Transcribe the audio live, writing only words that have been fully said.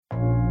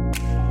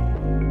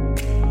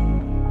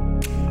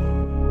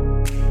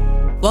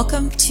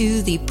Welcome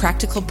to the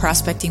Practical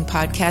Prospecting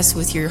Podcast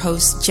with your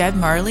host, Jed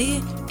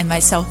Marley, and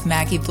myself,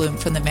 Maggie Bloom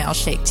from the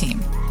Mailshake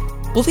team.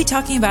 We'll be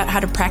talking about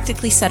how to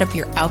practically set up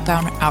your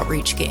outbound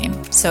outreach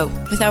game. So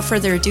without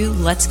further ado,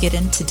 let's get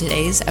into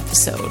today's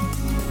episode.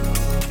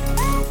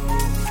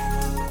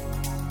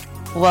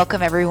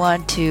 Welcome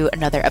everyone to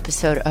another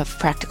episode of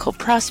Practical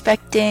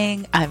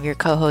Prospecting. I'm your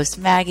co-host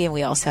Maggie, and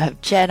we also have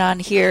Jed on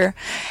here.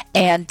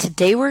 And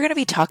today we're going to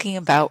be talking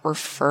about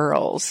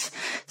referrals.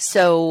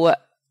 So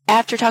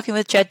after talking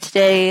with Jed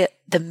today,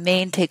 the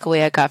main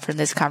takeaway I got from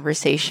this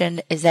conversation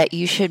is that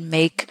you should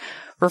make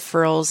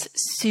referrals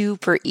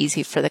super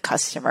easy for the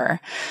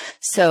customer.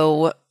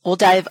 So we'll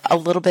dive a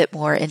little bit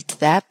more into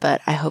that, but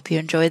I hope you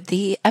enjoyed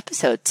the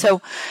episode.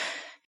 So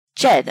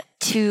Jed,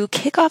 to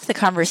kick off the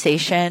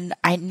conversation,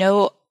 I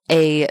know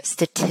a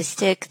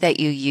statistic that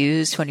you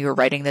used when you were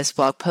writing this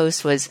blog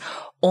post was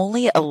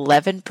only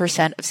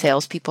 11% of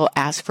salespeople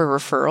ask for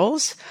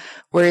referrals,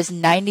 whereas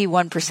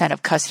 91%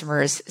 of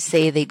customers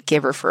say they'd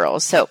give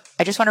referrals. So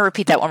I just want to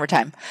repeat that one more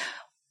time.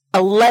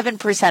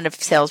 11% of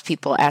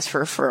salespeople ask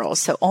for referrals.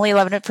 So only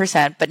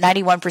 11%, but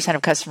 91%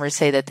 of customers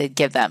say that they'd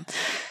give them.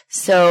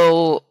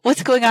 So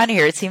what's going on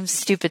here? It seems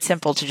stupid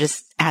simple to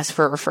just ask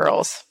for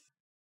referrals.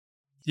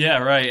 Yeah,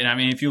 right. And I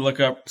mean, if you look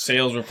up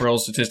sales referral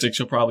statistics,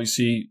 you'll probably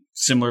see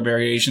similar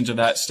variations of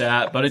that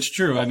stat. But it's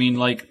true. I mean,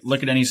 like,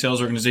 look at any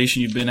sales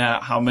organization you've been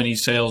at, how many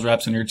sales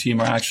reps in your team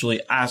are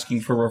actually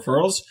asking for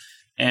referrals.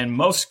 And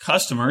most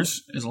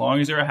customers, as long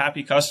as they're a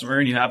happy customer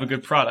and you have a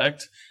good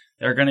product,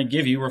 they're going to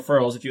give you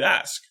referrals if you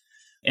ask.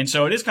 And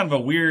so it is kind of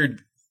a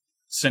weird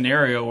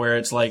scenario where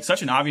it's like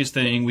such an obvious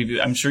thing.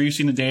 I'm sure you've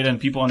seen the data and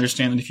people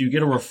understand that if you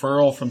get a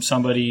referral from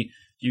somebody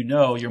you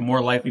know, you're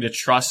more likely to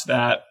trust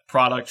that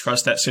product,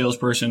 trust that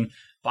salesperson,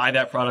 buy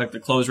that product. The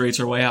close rates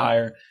are way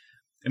higher.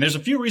 And there's a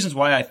few reasons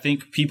why I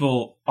think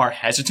people are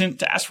hesitant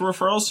to ask for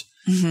referrals.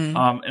 Mm-hmm.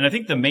 And I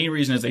think the main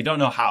reason is they don't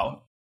know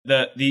how.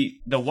 The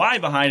why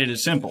behind it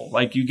is simple.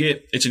 Like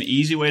it's an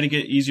easy way to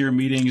get easier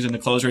meetings and the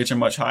close rates are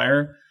much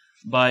higher.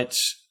 But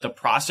the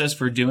process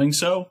for doing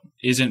so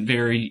isn't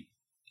very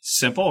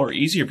simple or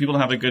easy, or people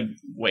don't have a good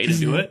way to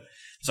do it.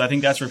 So I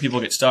think that's where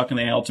people get stuck and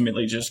they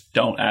ultimately just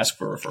don't ask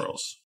for referrals.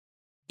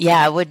 Yeah,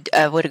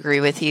 I would agree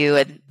with you.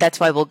 And that's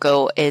why we'll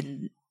go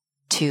into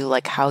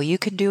like how you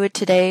can do it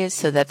today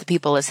so that the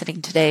people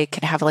listening today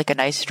can have like a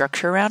nice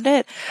structure around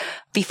it.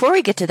 Before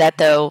we get to that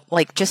though,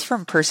 like just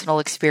from personal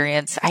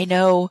experience, I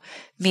know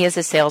me as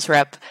a sales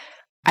rep,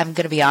 I'm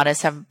going to be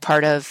honest, I'm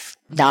part of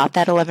not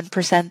that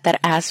 11% that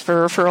asks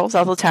for referrals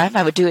all the time.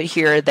 I would do it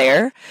here or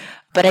there,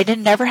 but I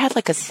never had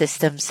like a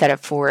system set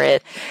up for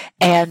it.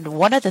 And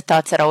one of the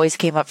thoughts that always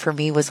came up for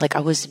me was like, I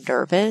was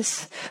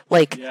nervous.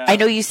 Like, yeah. I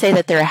know you say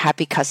that they're a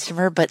happy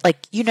customer, but like,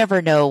 you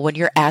never know when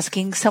you're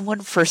asking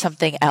someone for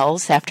something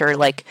else after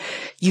like,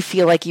 you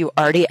feel like you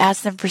already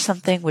asked them for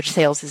something, which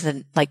sales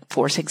isn't like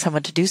forcing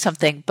someone to do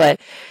something, but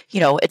you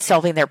know, it's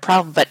solving their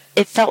problem. But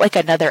it felt like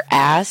another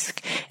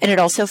ask. And it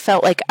also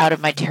felt like out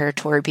of my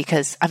territory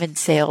because I'm in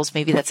sales.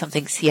 Maybe that's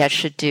something CS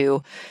should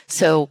do.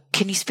 So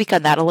can you speak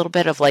on that a little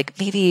bit of like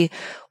maybe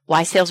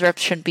why sales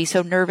reps shouldn't be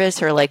so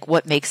nervous or like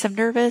what makes them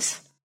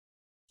nervous?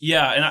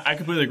 Yeah, and I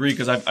completely agree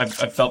because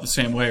I've felt the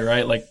same way,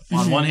 right? Like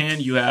on one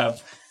hand, you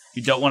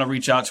don't want to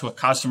reach out to a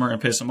customer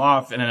and piss them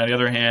off. And then on the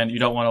other hand, you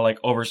don't want to like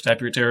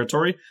overstep your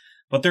territory.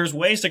 But there's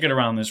ways to get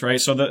around this,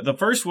 right? So the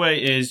first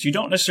way is you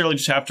don't necessarily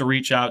just have to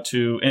reach out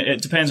to,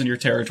 it depends on your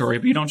territory,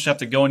 but you don't just have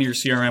to go into your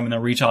CRM and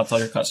then reach out to all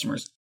your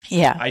customers.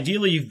 Yeah.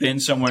 Ideally, you've been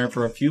somewhere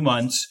for a few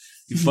months.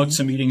 You've booked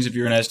some meetings if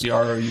you're an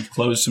SDR, or you've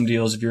closed some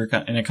deals if you're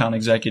an account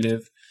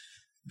executive.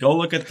 Go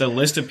look at the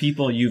list of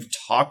people you've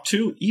talked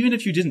to, even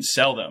if you didn't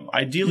sell them.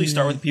 Ideally,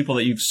 start with the people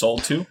that you've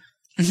sold to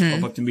or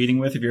booked a meeting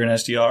with if you're an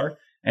SDR,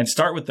 and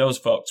start with those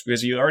folks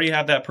because you already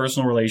have that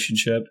personal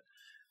relationship.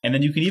 And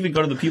then you can even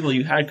go to the people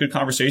you had good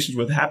conversations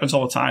with. It happens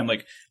all the time.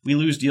 Like we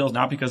lose deals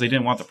not because they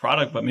didn't want the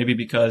product, but maybe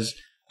because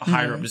a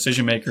higher up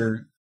decision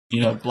maker,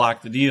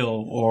 blocked the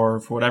deal, or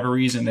for whatever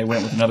reason they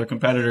went with another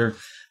competitor.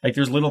 Like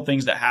there's little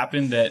things that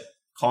happen that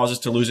cause us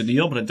to lose a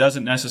deal, but it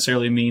doesn't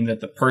necessarily mean that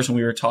the person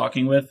we were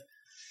talking with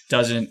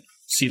doesn't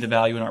see the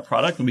value in our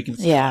product, and we can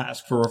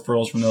ask for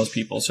referrals from those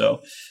people.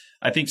 So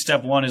I think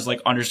step one is like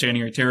understanding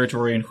your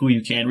territory and who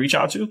you can reach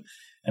out to.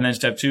 And then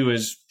step two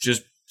is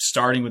just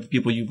starting with the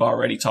people you've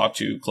already talked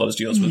to, closed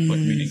deals with, book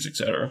meetings,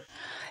 etc.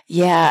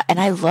 Yeah. And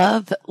I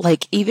love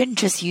like even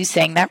just you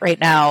saying that right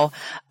now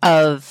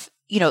of,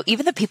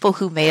 even the people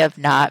who may have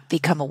not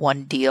become a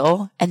one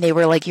deal and they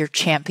were like your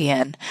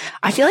champion.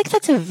 I feel like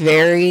that's a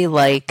very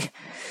like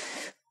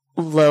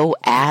low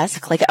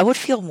ask. Like I would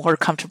feel more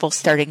comfortable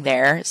starting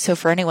there. So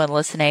for anyone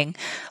listening,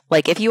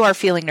 like if you are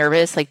feeling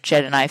nervous, like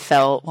Jed and I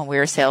felt when we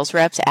were sales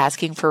reps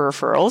asking for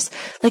referrals,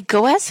 like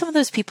go ask some of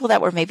those people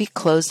that were maybe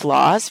closed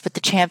lost, but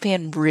the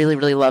champion really,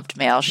 really loved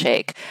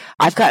Mailshake.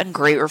 I've gotten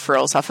great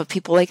referrals off of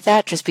people like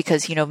that just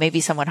because,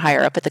 maybe someone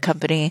higher up at the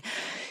company,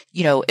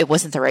 it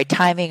wasn't the right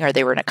timing or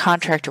they were in a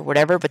contract or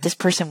whatever, but this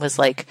person was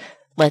like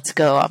let's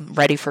go. I'm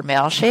ready for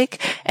Mailshake.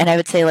 And I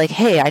would say like,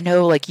 hey, I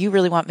know like you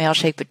really want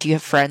Mailshake, but do you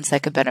have friends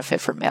that could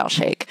benefit from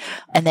Mailshake?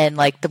 And then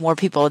like the more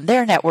people in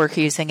their network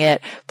using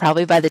it,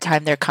 probably by the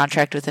time their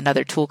contract with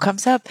another tool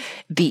comes up,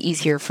 it'd be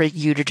easier for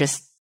you to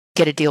just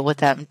get a deal with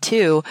them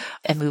too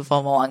and move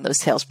them along those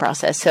sales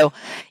process. So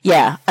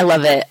yeah, I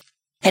love it.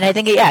 And I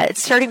think, yeah,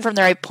 it's starting from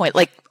the right point.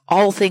 Like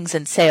all things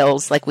in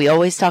sales, like we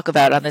always talk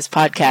about on this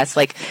podcast,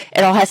 like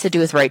it all has to do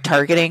with right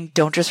targeting.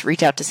 Don't just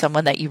reach out to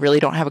someone that you really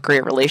don't have a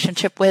great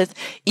relationship with.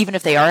 Even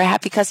if they are a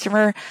happy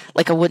customer,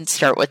 like I wouldn't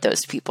start with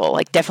those people.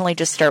 Like definitely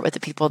just start with the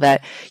people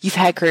that you've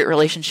had great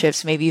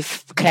relationships. Maybe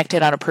you've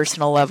connected on a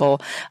personal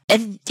level.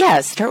 And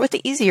yeah, start with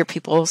the easier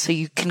people so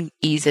you can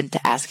ease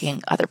into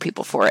asking other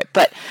people for it.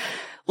 But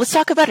let's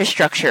talk about a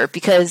structure,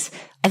 because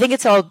I think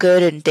it's all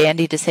good and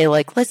dandy to say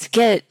like, let's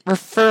get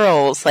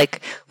referrals.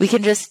 Like we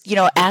can just,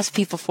 ask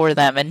people for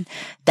them. And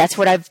that's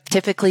what I've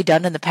typically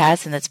done in the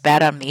past. And that's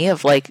bad on me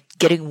of like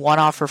getting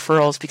one-off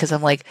referrals because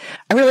I'm like,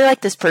 I really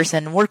like this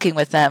person, working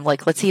with them.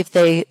 Like, let's see if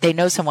they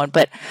know someone.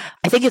 But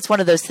I think it's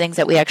one of those things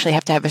that we actually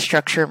have to have a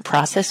structure and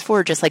process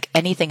for, just like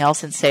anything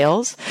else in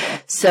sales.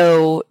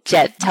 So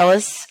Jet, tell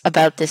us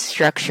about this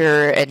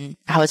structure and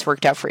how it's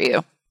worked out for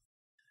you.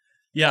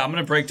 Yeah, I'm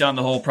going to break down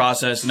the whole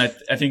process. And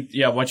I think,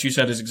 yeah, what you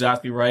said is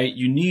exactly right.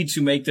 You need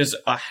to make this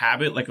a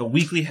habit, like a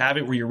weekly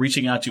habit where you're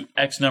reaching out to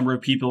X number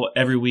of people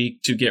every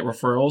week to get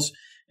referrals.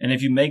 And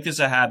if you make this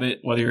a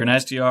habit, whether you're an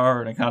SDR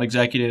or an account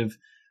executive,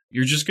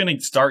 you're just going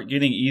to start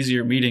getting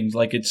easier meetings.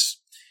 Like it's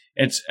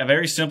a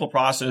very simple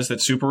process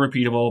that's super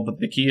repeatable, but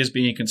the key is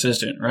being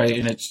consistent, right?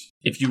 And it's,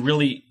 if you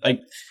really like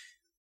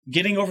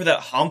getting over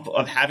that hump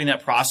of having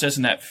that process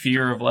and that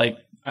fear of like,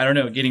 I don't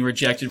know, getting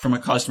rejected from a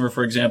customer,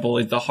 for example,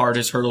 is the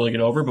hardest hurdle to get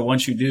over. But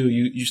once you do,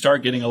 you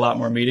start getting a lot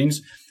more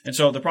meetings. And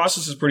so the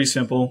process is pretty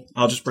simple.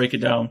 I'll just break it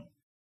down.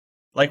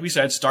 Like we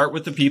said, start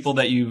with the people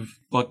that you've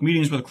booked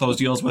meetings with, closed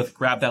deals with,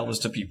 grab that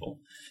list of people.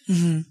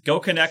 Mm-hmm. Go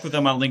connect with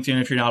them on LinkedIn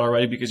if you're not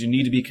already, because you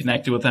need to be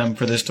connected with them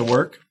for this to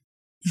work.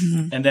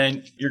 Mm-hmm. And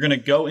then you're going to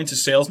go into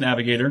Sales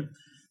Navigator.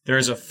 There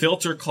is a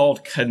filter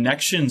called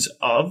Connections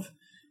Of.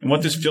 And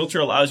what this filter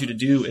allows you to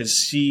do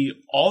is see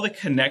all the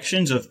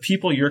connections of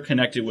people you're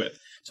connected with.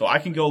 So I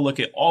can go look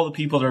at all the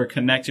people that are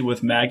connected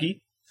with Maggie,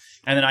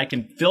 and then I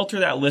can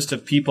filter that list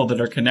of people that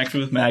are connected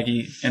with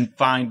Maggie and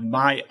find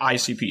my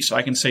ICP. So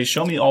I can say,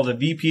 show me all the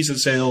VPs of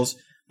sales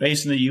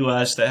based in the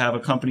US that have a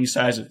company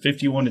size of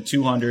 51 to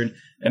 200,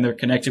 and they're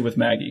connected with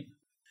Maggie.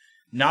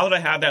 Now that I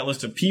have that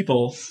list of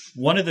people,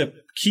 one of the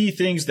key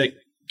things that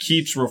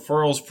keeps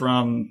referrals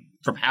from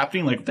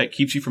happening, like that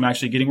keeps you from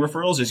actually getting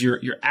referrals, is your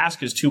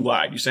ask is too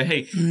wide. You say,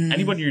 hey,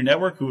 anybody in your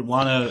network who would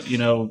want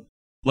to,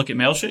 look at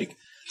Mailshake?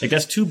 Like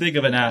that's too big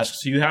of an ask.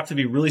 So you have to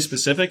be really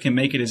specific and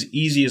make it as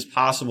easy as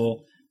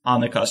possible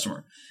on the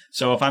customer.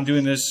 So if I'm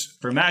doing this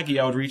for Maggie,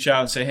 I would reach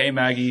out and say, hey,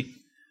 Maggie,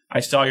 I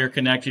saw you're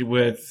connected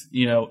with,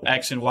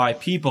 X and Y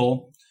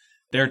people.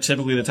 They're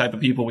typically the type of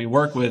people we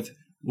work with.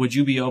 Would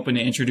you be open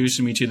to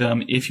introducing me to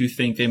them if you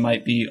think they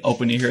might be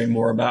open to hearing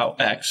more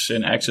about X,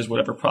 and X is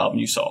whatever problem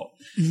you solve?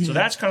 Mm-hmm. So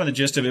that's kind of the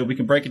gist of it. We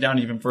can break it down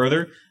even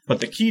further. But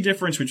the key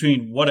difference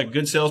between what a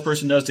good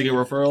salesperson does to get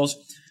referrals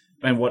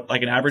and what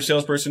like an average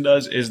salesperson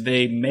does is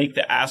they make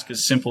the ask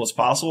as simple as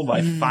possible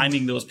by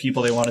finding those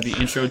people they want to be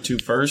introed to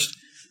first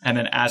and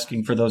then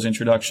asking for those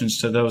introductions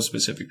to those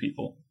specific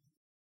people.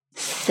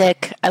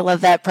 Sick. I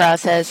love that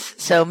process.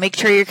 So make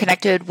sure you're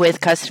connected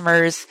with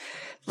customers.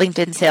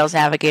 LinkedIn Sales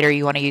Navigator,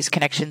 you want to use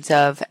Connections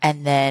Of,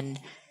 and then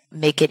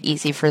make it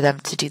easy for them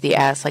to do the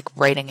ask, like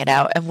writing it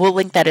out. And we'll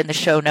link that in the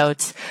show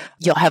notes.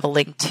 You'll have a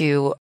link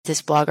to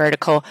this blog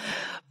article.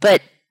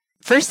 But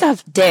first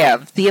off,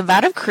 damn, the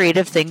amount of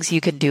creative things you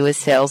can do with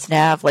Sales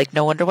Nav, like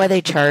no wonder why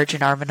they charge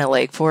an arm and a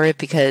leg for it,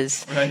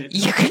 because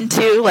you can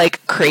do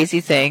like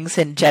crazy things.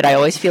 And Jed, I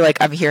always feel like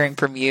I'm hearing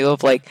from you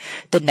of like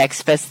the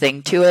next best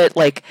thing to it.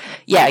 Like,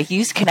 yeah,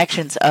 use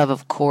Connections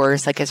of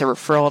course, like as a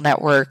referral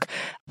network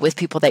with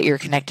people that you're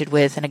connected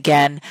with. And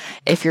again,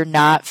 if you're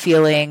not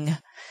feeling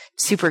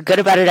super good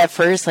about it at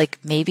first, like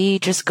maybe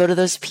just go to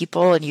those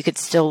people and you could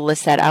still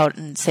list that out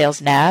in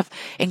Sales Nav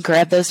and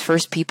grab those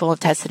first people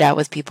and test it out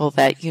with people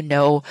that you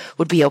know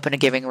would be open to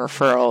giving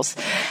referrals.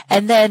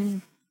 And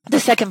then the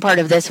second part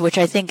of this, which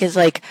I think is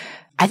like,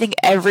 I think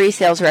every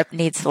sales rep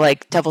needs to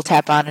like double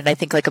tap on. And I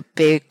think like a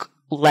big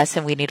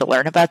lesson we need to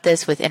learn about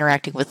this with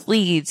interacting with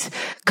leads,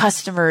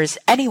 customers,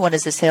 anyone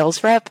as a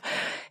sales rep,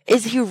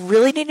 is you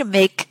really need to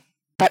make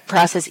that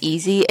process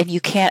easy, and you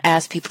can't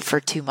ask people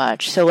for too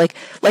much. So like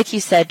you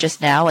said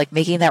just now, like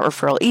making that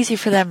referral easy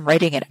for them,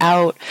 writing it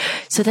out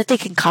so that they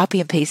can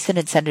copy and paste it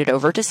and send it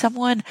over to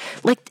someone.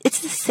 Like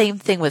it's the same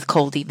thing with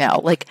cold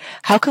email. Like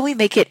how can we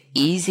make it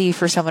easy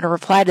for someone to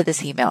reply to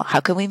this email?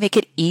 How can we make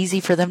it easy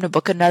for them to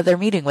book another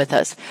meeting with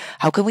us?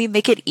 How can we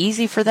make it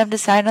easy for them to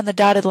sign on the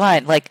dotted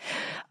line? Like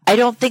I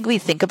don't think we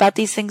think about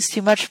these things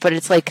too much, but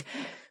it's like,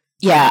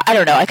 yeah, I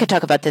don't know. I could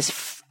talk about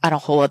this on a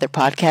whole other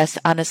podcast,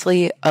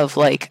 honestly, of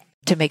like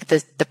to make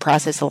the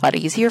process a lot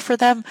easier for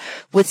them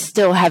with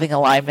still having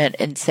alignment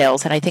in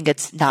sales. And I think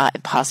it's not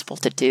impossible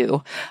to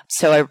do.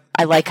 So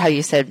I like how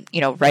you said,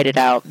 write it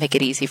out, make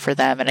it easy for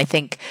them. And I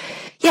think,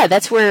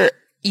 that's where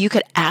you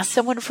could ask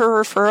someone for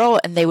a referral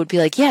and they would be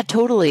like, yeah,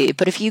 totally.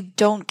 But if you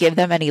don't give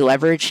them any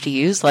leverage to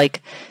use,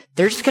 like,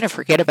 they're just going to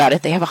forget about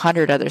it. They have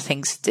 100 other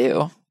things to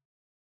do.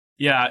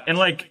 Yeah. And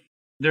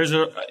there's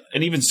an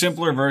even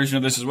simpler version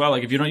of this as well.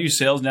 Like, if you don't use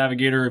Sales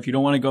Navigator, if you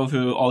don't want to go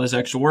through all this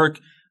extra work,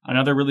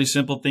 another really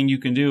simple thing you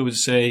can do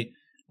is say,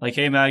 like,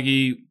 hey,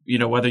 Maggie,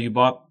 whether you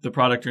bought the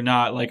product or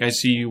not, like, I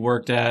see you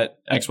worked at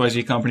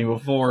XYZ company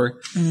before.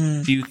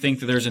 Do you think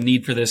that there's a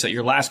need for this at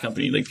your last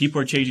company? Like,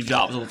 people are changing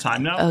jobs all the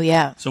time now. Oh,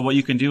 yeah. So what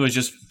you can do is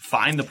just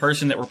find the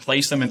person that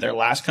replaced them at their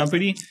last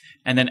company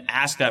and then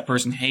ask that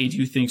person, hey, do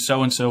you think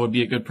so-and-so would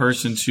be a good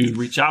person to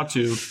reach out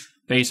to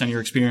based on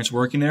your experience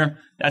working there?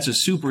 That's a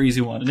super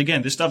easy one. And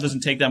again, this stuff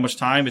doesn't take that much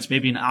time. It's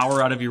maybe an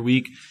hour out of your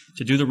week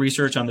to do the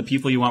research on the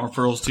people you want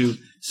referrals to,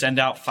 send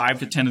out 5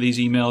 to 10 of these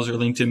emails or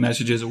LinkedIn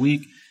messages a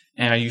week,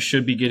 and you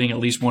should be getting at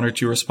least 1 or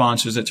 2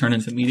 responses that turn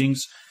into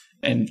meetings.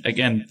 And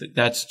again,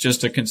 that's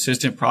just a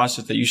consistent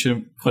process that you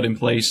should put in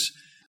place.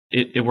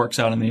 It works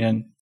out in the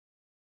end.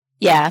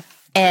 Yeah.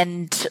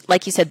 And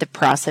like you said, the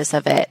process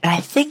of it,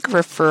 I think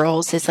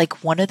referrals is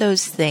like one of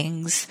those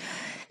things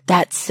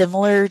that's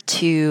similar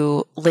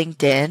to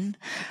LinkedIn.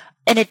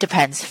 And it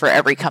depends for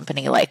every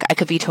company. Like, I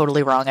could be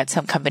totally wrong at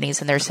some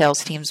companies and their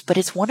sales teams, but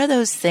it's one of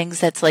those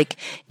things that's like,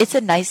 it's a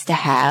nice to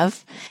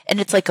have and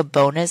it's like a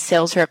bonus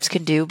sales reps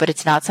can do, but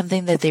it's not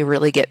something that they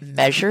really get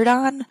measured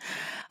on.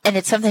 And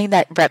it's something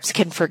that reps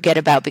can forget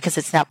about because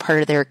it's not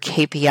part of their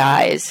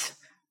KPIs.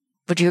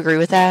 Would you agree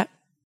with that?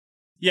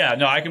 Yeah,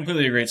 no, I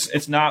completely agree.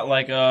 It's not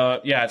like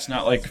it's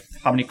not like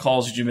how many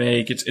calls did you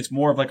make. It's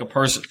more of like a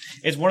person.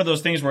 It's one of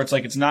those things where it's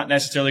like it's not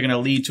necessarily going to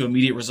lead to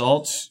immediate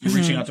results. You're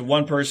reaching out to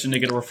one person to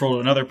get a referral to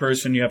another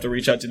person. You have to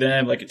reach out to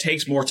them. Like, it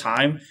takes more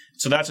time.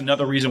 So that's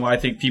another reason why I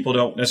think people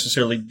don't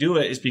necessarily do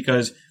it, is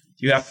because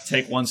you have to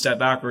take one step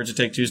backwards to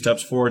take 2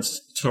 steps forward,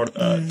 sort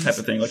of type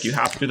of thing. Like, you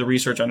have to do the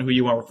research on who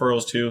you want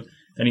referrals to,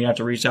 then you have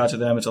to reach out to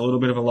them. It's a little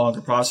bit of a longer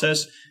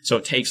process, so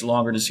it takes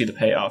longer to see the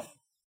payoff.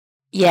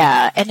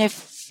 Yeah, and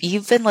if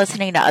you've been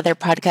listening to other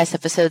podcast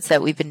episodes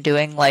that we've been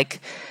doing, like,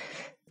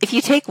 if you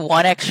take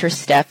one extra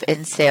step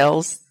in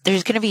sales,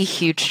 there's going to be a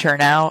huge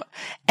turnout.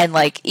 And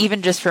like,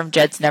 even just from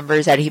Jed's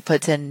numbers that he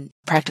puts in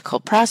practical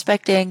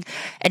prospecting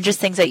and just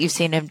things that you've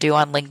seen him do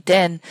on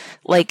LinkedIn,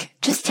 like,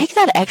 just take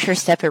that extra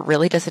step. It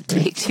really doesn't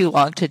take too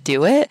long to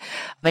do it,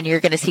 and you're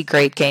going to see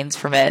great gains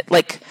from it.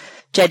 Like,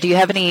 Jed, do you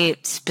have any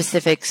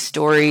specific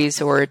stories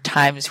or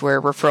times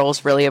where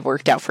referrals really have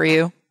worked out for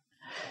you?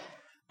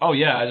 Oh,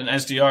 yeah. As an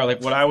SDR,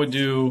 like, what I would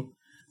do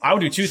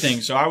 2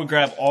 things. So I would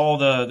grab all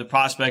the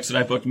prospects that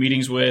I booked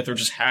meetings with or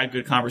just had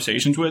good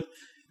conversations with,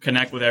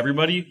 connect with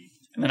everybody.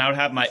 And then I would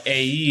have my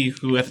AE,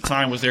 who at the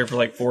time was there for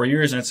like 4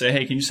 years, and I'd say,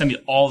 hey, can you send me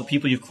all the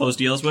people you've closed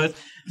deals with?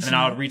 And then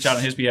I would reach out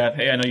on his behalf.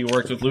 Hey, I know you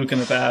worked with Luke in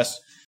the past,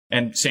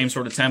 and same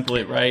sort of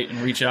template, right? And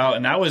reach out.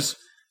 And that was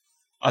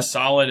a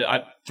solid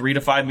 3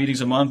 to 5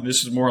 meetings a month.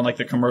 This is more in like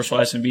the commercial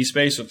SMB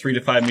space. So 3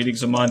 to 5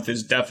 meetings a month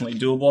is definitely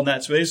doable in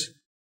that space.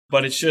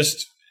 But it's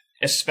just,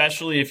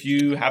 especially if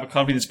you have a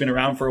company that's been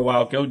around for a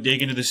while, go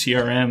dig into the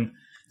CRM.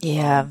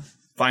 Yeah.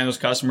 Find those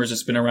customers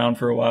that's been around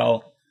for a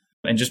while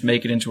and just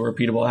make it into a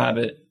repeatable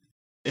habit.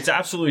 It's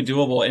absolutely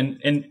doable.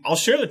 And I'll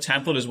share the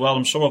template as well.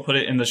 I'm sure we'll put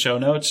it in the show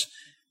notes.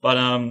 But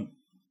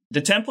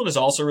the template is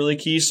also really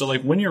key. So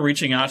like, when you're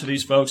reaching out to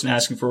these folks and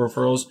asking for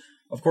referrals,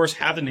 of course,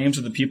 have the names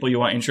of the people you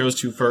want intros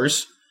to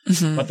first.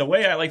 Mm-hmm. But the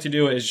way I like to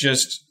do it is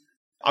just,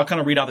 I'll kind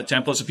of read out the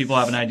template so people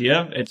have an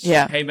idea. It's,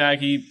 hey,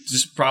 Maggie, this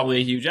is probably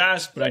a huge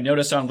ask, but I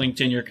noticed on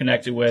LinkedIn you're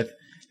connected with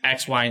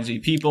X, Y, and Z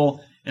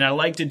people. And I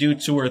like to do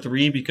 2 or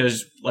 3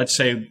 because, let's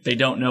say they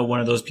don't know one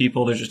of those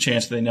people, there's a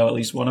chance that they know at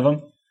least one of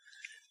them.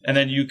 And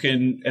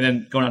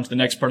then going on to the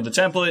next part of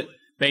the template,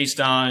 based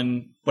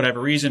on whatever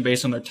reason,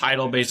 based on their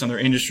title, based on their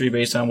industry,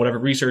 based on whatever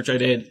research I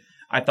did,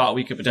 I thought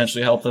we could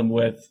potentially help them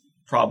with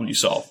the problem you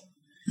solve.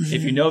 Mm-hmm.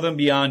 If you know them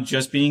beyond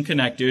just being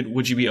connected,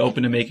 would you be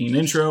open to making an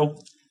intro?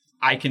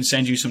 I can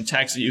send you some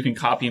text that you can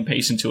copy and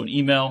paste into an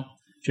email.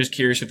 Just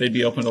curious if they'd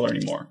be open to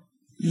learning more.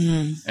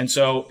 Mm. And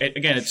so,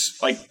 it's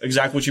like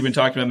exactly what you've been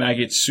talking about,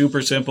 Maggie. It's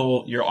super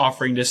simple. You're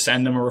offering to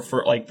send them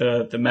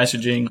the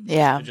messaging.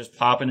 Yeah. To just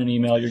pop in an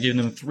email. You're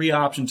giving them 3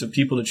 options of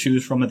people to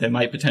choose from that they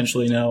might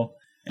potentially know.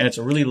 And it's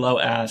a really low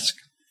ask.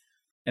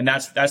 And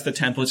that's the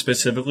template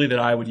specifically that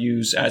I would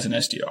use as an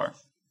SDR.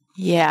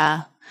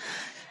 Yeah.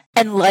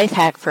 And life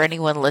hack for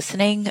anyone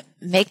listening,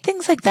 make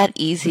things like that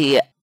easy.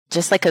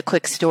 Just like a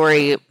quick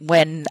story,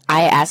 when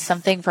I ask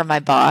something from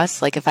my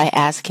boss, like if I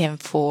ask him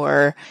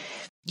for,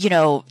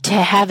 to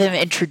have him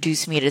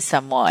introduce me to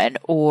someone,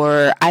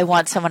 or I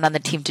want someone on the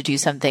team to do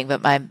something,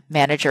 but my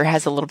manager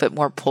has a little bit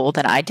more pull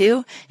than I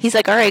do, he's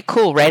like, all right,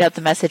 cool, write out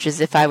the message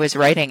as if I was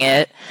writing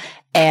it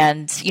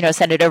and,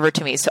 send it over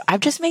to me. So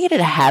I've just made it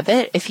a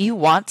habit. If you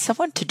want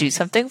someone to do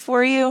something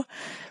for you,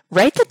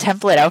 write the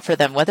template out for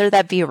them, whether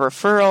that be a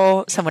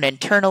referral, someone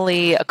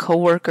internally, a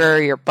coworker,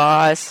 your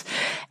boss.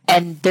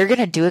 And they're going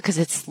to do it because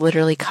it's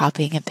literally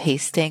copying and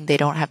pasting. They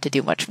don't have to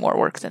do much more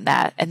work than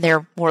that. And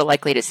they're more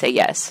likely to say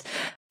yes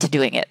to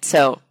doing it.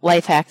 So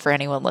life hack for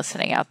anyone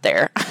listening out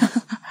there.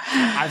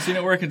 I've seen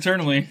it work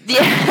internally.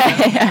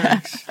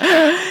 Yeah.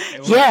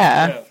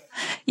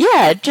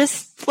 Yeah.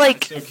 Just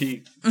like, so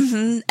key.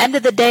 End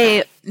of the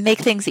day, make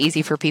things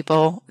easy for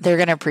people. They're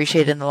going to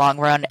appreciate it in the long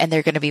run, and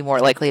they're going to be more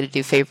likely to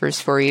do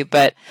favors for you.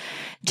 But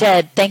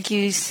Jed, thank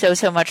you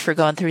so much for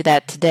going through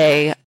that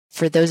today.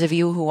 For those of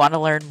you who want to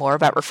learn more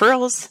about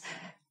referrals,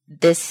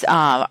 this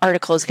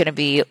article is going to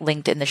be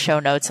linked in the show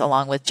notes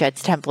along with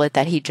Jed's template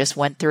that he just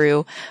went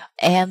through.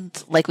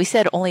 And like we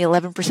said, only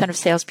 11% of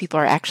salespeople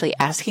are actually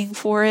asking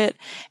for it.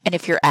 And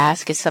if your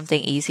ask is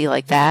something easy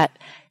like that,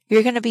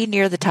 you're going to be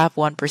near the top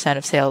 1%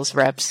 of sales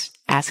reps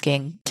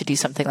asking to do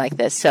something like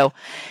this. So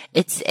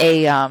it's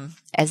a,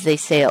 as they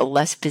say, a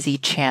less busy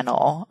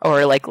channel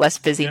or like less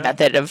busy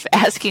method of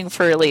asking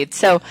for leads.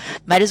 So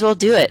might as well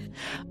do it.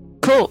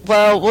 Cool.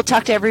 Well, we'll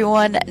talk to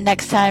everyone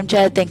next time.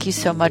 Jed, thank you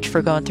so much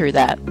for going through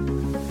that.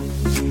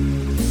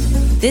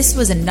 This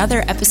was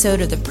another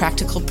episode of the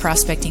Practical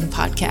Prospecting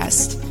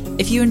Podcast.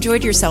 If you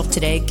enjoyed yourself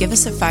today, give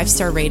us a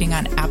 5-star rating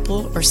on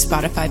Apple or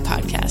Spotify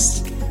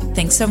podcasts.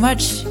 Thanks so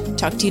much.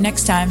 Talk to you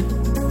next time.